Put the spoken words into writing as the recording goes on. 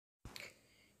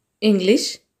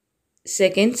English,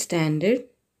 2nd Standard,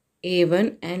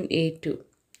 A1 and A2.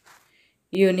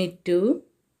 Unit 2,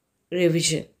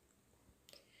 Revision.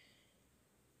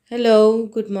 Hello,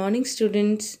 good morning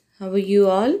students. How are you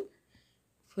all?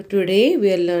 For today,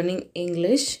 we are learning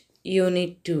English,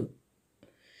 Unit 2.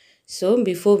 So,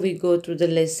 before we go through the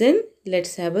lesson,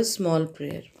 let's have a small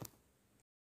prayer.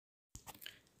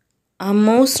 Our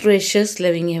most gracious,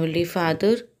 loving Heavenly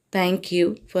Father, thank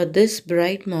you for this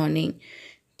bright morning.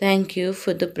 Thank you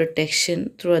for the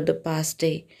protection throughout the past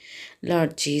day.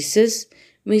 Lord Jesus,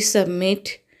 we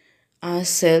submit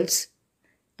ourselves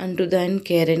unto thine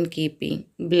care and keeping.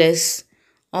 Bless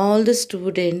all the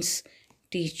students,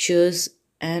 teachers,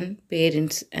 and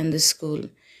parents and the school.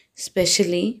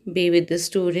 Especially be with the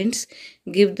students,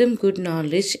 give them good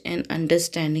knowledge and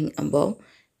understanding above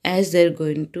as they're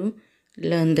going to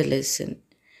learn the lesson.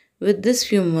 With these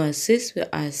few verses, we're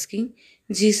asking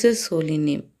Jesus' holy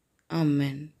name.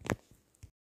 Amen.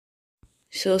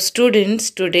 So students,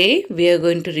 today we are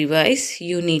going to revise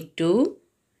Unit 2,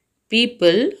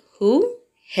 People Who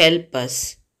Help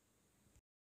Us.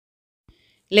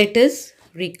 Let us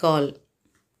recall.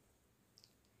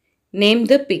 Name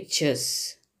the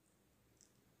pictures.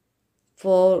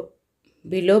 For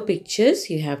below pictures,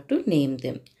 you have to name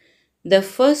them. The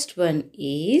first one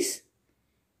is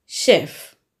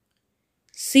chef.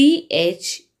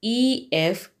 C-H-E-F,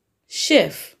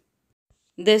 chef.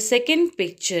 The second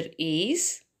picture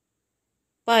is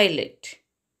pilot.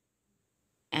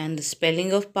 And the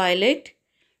spelling of pilot,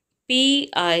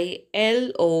 P-I-L-O-T,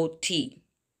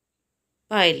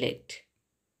 pilot.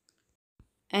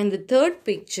 And the third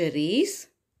picture is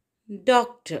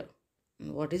doctor.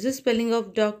 What is the spelling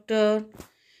of doctor?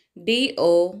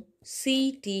 D-O-C-T-O-R,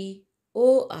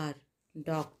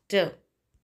 doctor.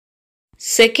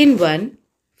 Second one,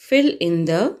 fill in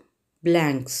the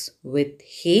blanks with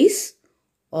his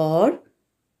or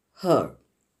her.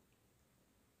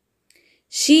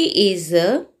 She is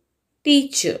a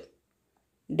teacher.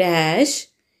 Dash,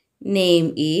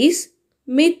 name is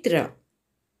Mitra.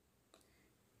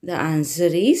 The answer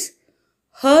is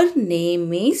her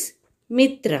name is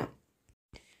Mitra.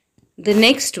 The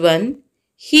next one,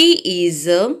 he is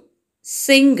a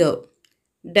singer.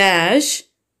 Dash,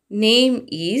 name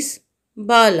is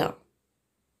Bala.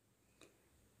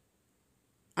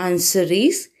 Answer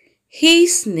is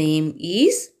his name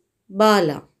is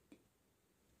Bala.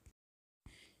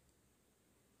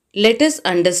 Let us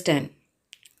understand.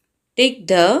 Take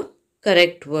the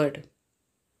correct word.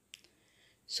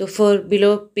 So for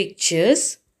below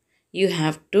pictures, you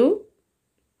have to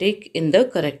take in the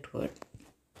correct word.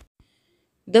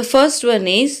 The first one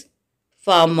is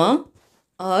farmer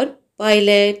or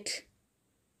pilot.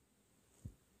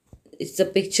 It's a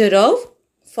picture of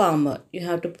farmer. You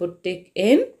have to put tick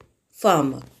in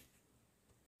farmer.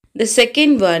 The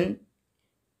second one,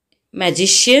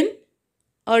 magician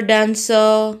or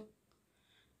dancer.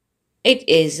 It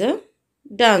is a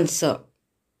dancer.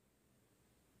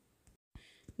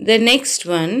 The next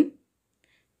one,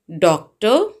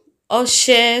 doctor or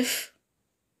chef.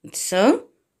 It's a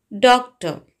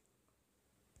doctor.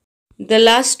 The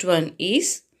last one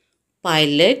is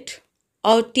pilot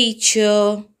or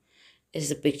teacher.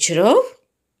 Is a picture of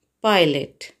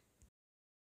pilot.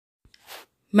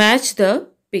 Match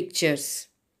the pictures.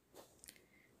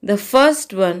 The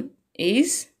first one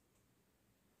is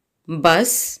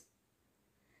bus.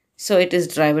 So it is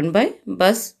driven by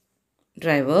bus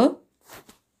driver.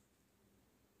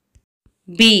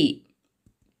 B,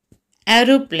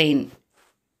 aeroplane,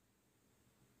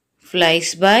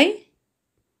 flies by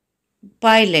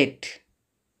pilot.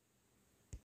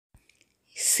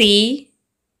 C,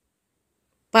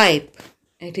 pipe,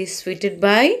 it is fitted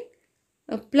by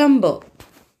a plumber.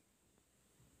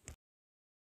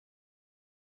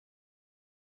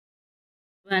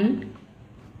 One,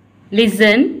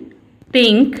 listen,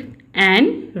 think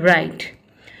and write.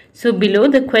 So below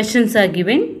the questions are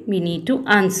given, we need to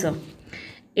answer.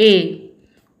 A,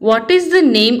 what is the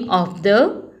name of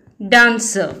the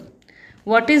dancer?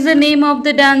 What is the name of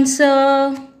the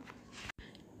dancer?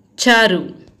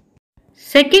 Charu.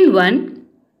 Second one,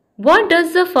 what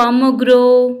does the farmer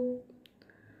grow?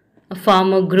 A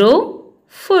farmer grow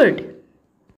food.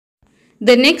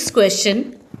 The next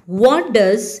question, what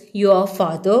does your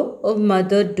father or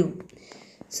mother do?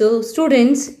 So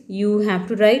students, you have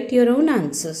to write your own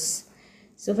answers.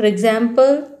 So for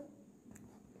example,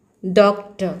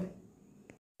 doctor.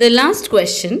 The last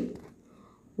question,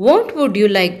 what would you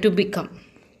like to become?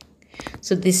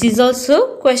 So this is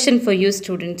also a question for you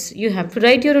students. You have to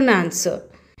write your own answer.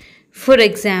 For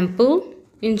example,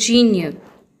 engineer.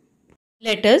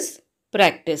 Let us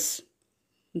practice.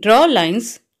 Draw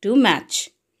lines to match.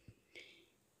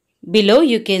 Below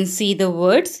you can see the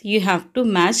words. You have to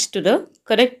match to the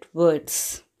correct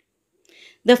words.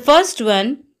 The first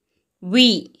one,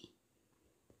 we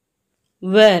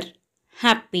were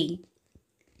happy.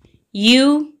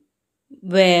 You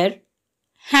were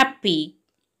happy.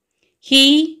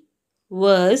 He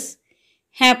was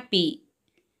happy.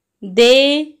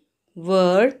 They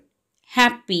were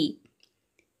happy.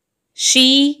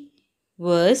 She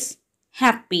was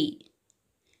happy.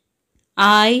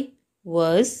 I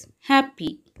was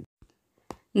happy.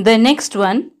 The next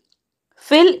one,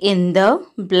 fill in the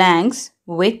blanks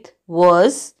with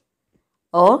was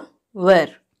or were.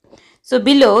 So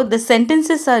below the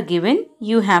sentences are given.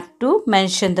 You have to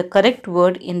mention the correct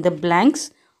word in the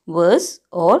blanks, was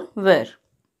or were.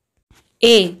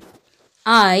 A.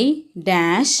 I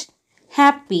dash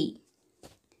happy.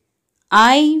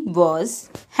 I was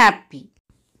happy.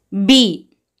 B.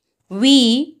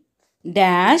 We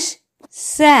dash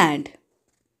sad.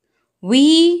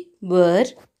 We were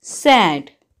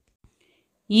sad.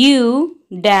 You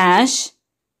dash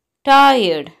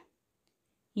tired.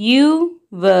 You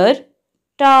were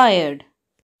tired.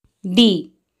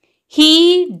 D.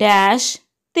 He dash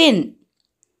thin.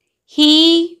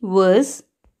 He was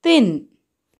thin.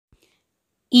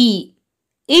 E.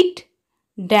 It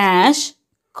dash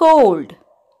cold.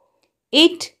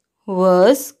 It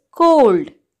was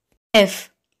cold.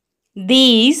 F.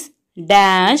 These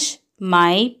dash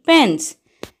my pens.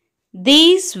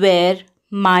 These were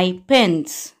my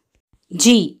pens.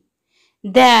 G.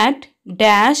 That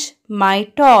dash my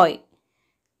toy.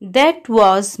 That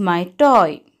was my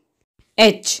toy.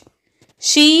 H.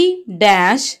 She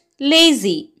dash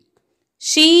lazy.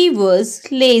 She was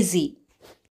lazy.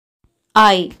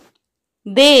 I.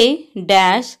 They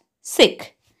dash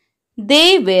sick.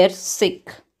 They were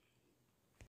sick.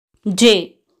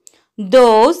 J.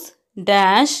 Those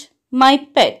dash my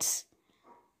pets.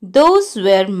 Those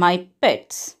were my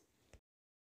pets.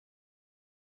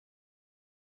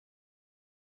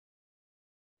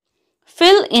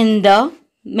 Fill in the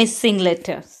missing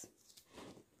letters.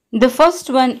 The first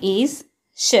one is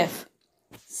chef.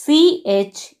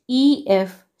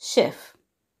 C-H-E-F, chef.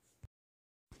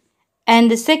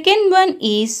 And the second one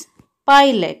is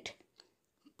pilot.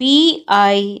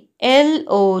 P-I-L-O-T,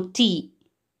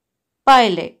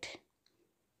 pilot.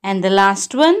 And the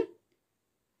last one,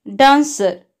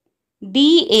 dancer.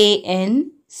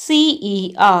 D-A-N-C-E-R,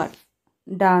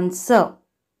 dancer.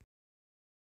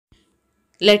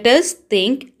 Let us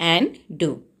think and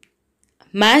do.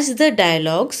 Match the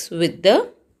dialogues with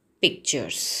the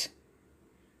pictures.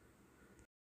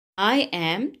 I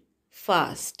am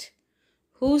fast.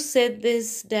 Who said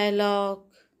this dialogue?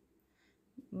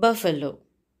 Buffalo.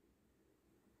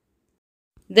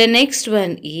 The next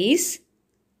one is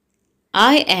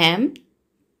I am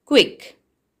quick.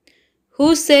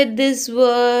 Who said these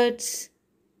words?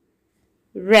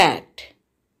 Rat.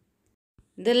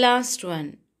 The last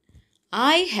one,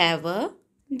 I have a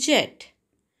jet.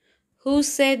 Who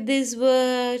said these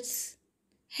words?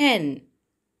 Hen.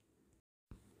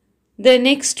 The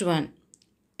next one,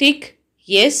 tick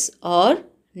yes or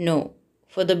no.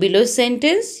 For the below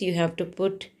sentence, you have to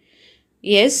put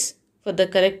yes for the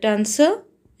correct answer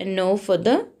and no for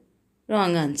the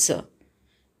wrong answer.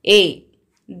 A.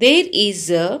 There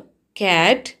is a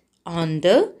cat on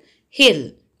the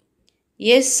hill.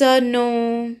 Yes or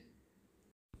no?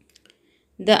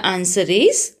 The answer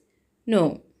is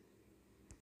no.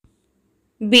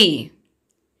 B.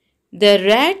 The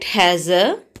rat has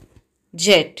a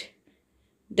jet.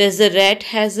 Does the rat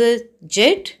has a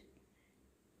jet?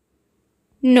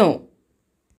 No.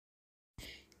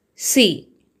 C.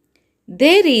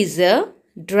 There is a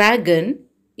dragon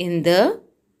in the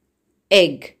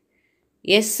egg.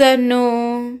 Yes or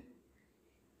no?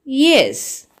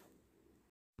 Yes.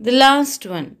 The last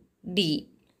one, D.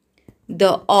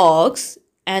 The ox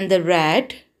and the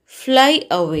rat fly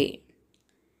away.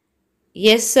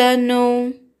 Yes or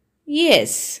no?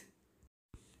 Yes.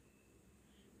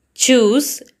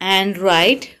 Choose and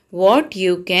write what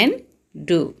you can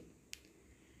do.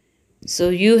 So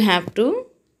you have to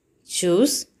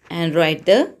choose and write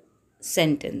the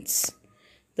sentence.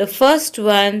 The first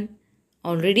one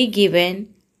already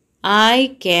given,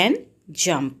 I can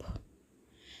jump.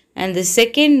 And the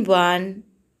second one,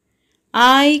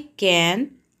 I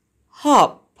can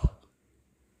hop.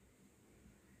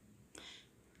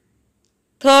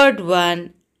 Third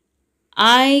one,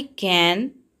 I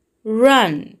can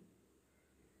run.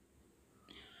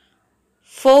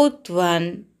 Fourth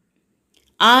one,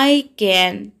 I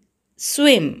can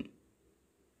swim.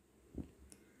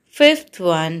 Fifth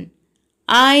one,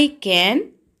 I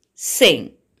can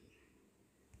sing.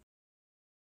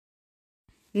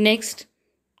 Next,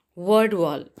 word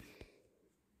wall.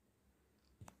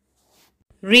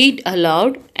 Read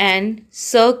aloud and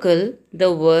circle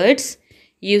the words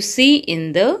you see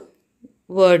in the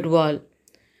word wall.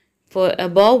 For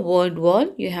above word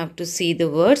wall, you have to see the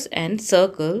words and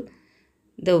circle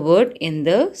the word in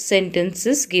the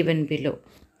sentences given below.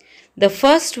 The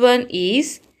first one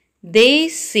is they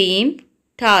seem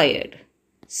tired.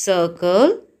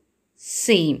 Circle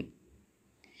seem.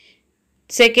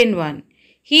 Second one,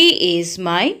 he is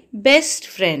my best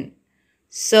friend.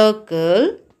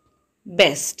 Circle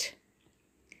best.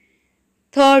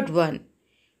 Third one,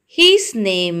 his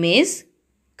name is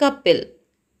Kapil.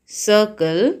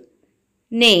 Circle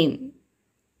name.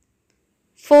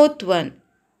 Fourth one,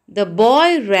 the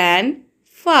boy ran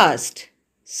fast.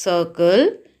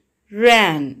 Circle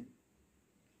ran.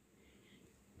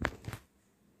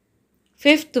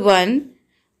 Fifth one,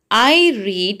 I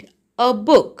read a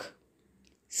book.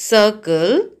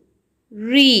 Circle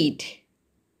read.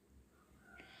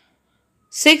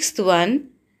 Sixth one,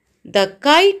 the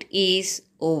kite is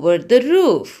over the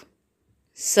roof.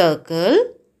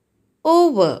 Circle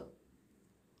over.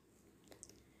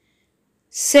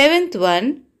 Seventh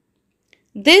one,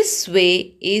 this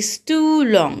way is too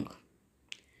long.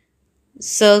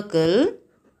 Circle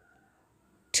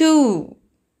 2.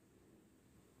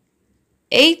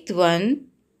 Eighth one,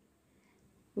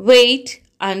 wait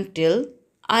until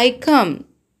I come.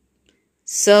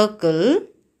 Circle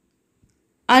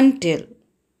until.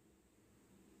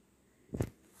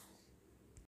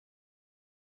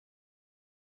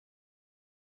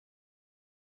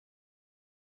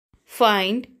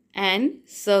 Find and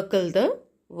circle the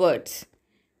words.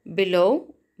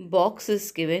 Below, box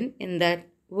is given. In that,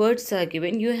 words are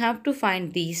given. You have to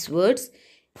find these words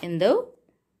in the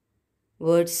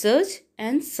word search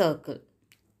and circle.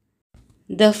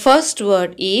 The first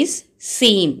word is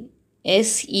seam.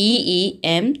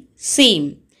 S-E-E-M,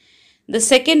 seam. The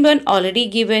second one already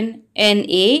given,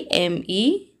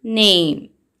 N-A-M-E, name.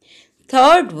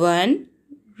 Third one,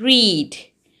 read.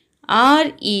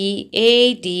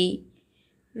 R-E-A-D,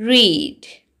 read.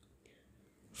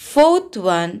 Fourth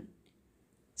one,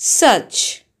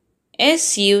 such.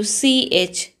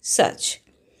 S-U-C-H, such.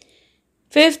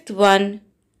 Fifth one,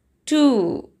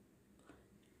 to.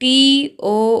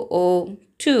 T-O-O,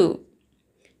 to.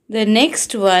 The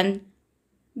next one,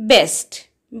 best.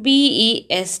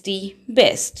 B-E-S-T,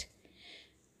 best.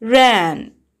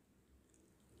 Ran.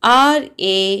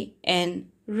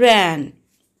 R-A-N, ran.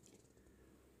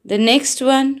 The next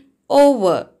one,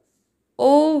 over.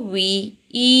 O-V-E-R,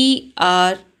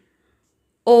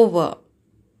 over.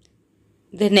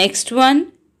 The next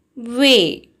one,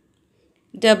 way.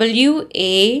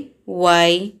 W-A-Y,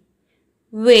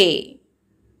 way.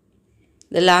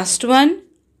 The last one,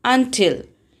 until.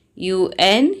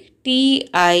 U-N-T-I-L,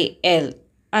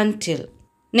 until.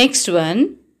 Next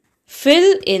one,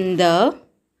 fill in the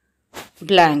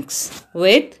blanks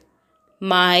with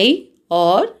my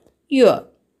or your.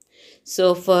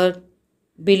 So for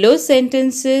below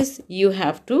sentences, you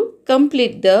have to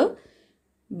complete the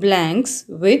blanks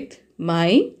with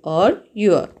my or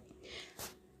your.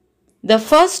 The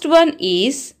first one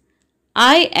is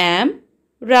I am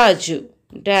Raju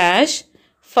dash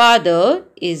father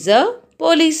is a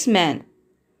policeman.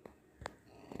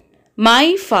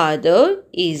 My father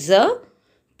is a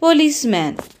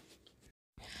policeman.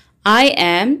 I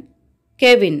am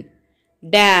Kevin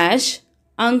dash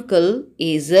uncle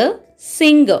is a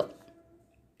singer.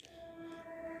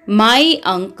 My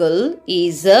uncle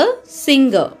is a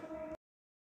singer.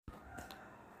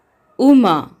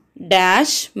 Uma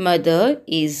dash mother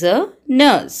is a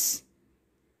nurse.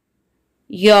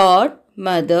 Your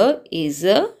mother is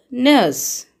a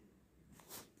nurse.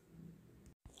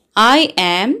 I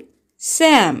am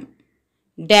Sam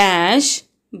dash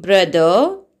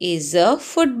brother is a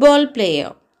football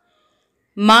player.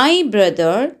 My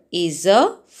brother is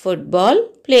a football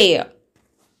player.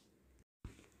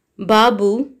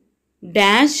 Babu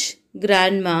dash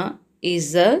grandma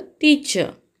is a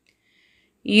teacher.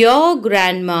 Your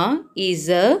grandma is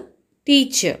a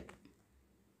teacher.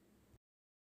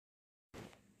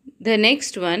 The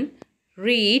next one,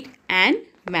 read and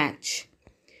match.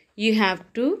 You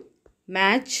have to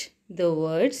match the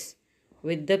words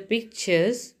with the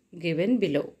pictures given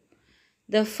below.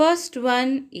 The first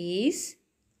one is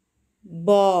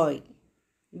boy.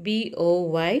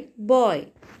 B-O-Y,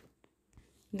 boy.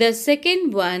 The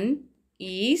second one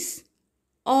is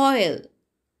oil.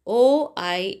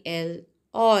 O-I-L,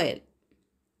 oil.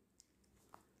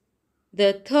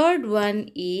 The third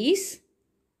one is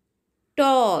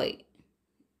toy.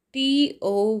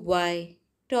 T-O-Y,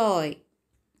 toy.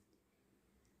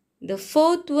 The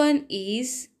fourth one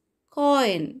is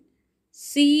coin.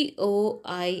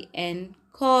 COIN,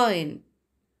 coin.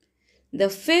 The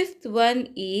fifth one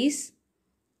is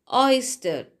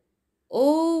oyster.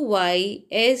 OYSTER,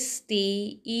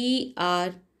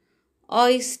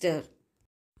 oyster.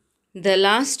 The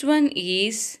last one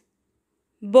is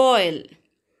boil.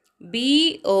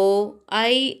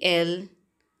 BOIL,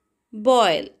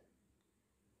 boil.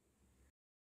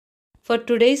 For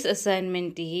today's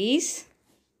assignment is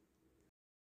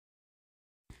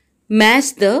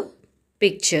match the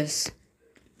pictures.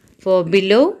 For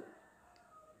below,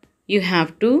 you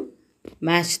have to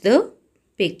match the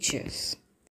pictures.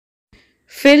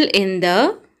 Fill in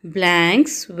the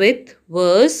blanks with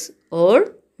was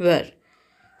or were.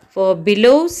 For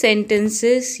below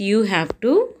sentences, you have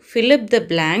to fill up the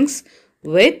blanks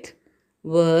with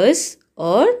was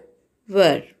or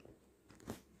were.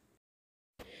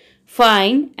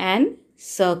 Find and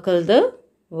circle the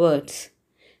words.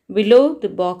 Below the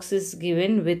box is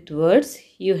given with words.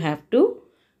 You have to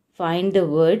find the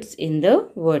words in the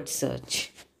word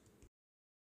search.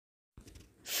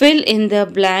 Fill in the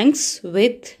blanks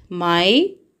with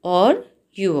my or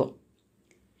your.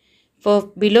 For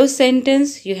below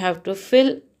sentence, you have to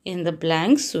fill in the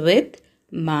blanks with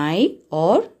my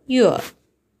or your.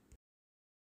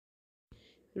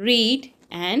 Read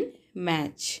and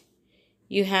match.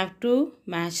 You have to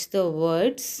match the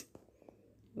words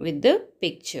with the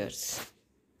pictures.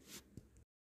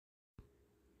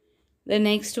 The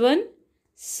next one,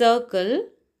 circle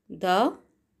the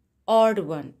odd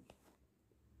one.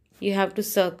 You have to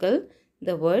circle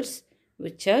the words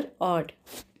which are odd.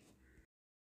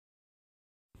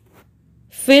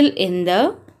 Fill in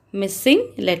the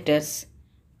missing letters.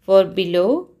 For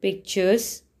below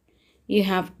pictures, you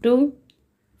have to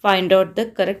find out the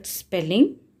correct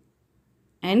spelling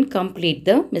and complete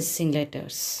the missing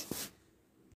letters.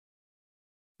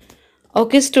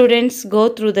 Okay students, go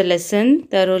through the lesson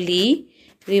thoroughly,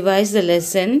 revise the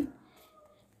lesson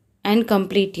and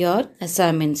complete your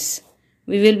assignments.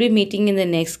 We will be meeting in the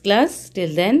next class.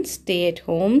 Till then, stay at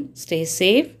home, stay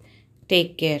safe,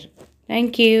 take care.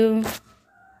 Thank you.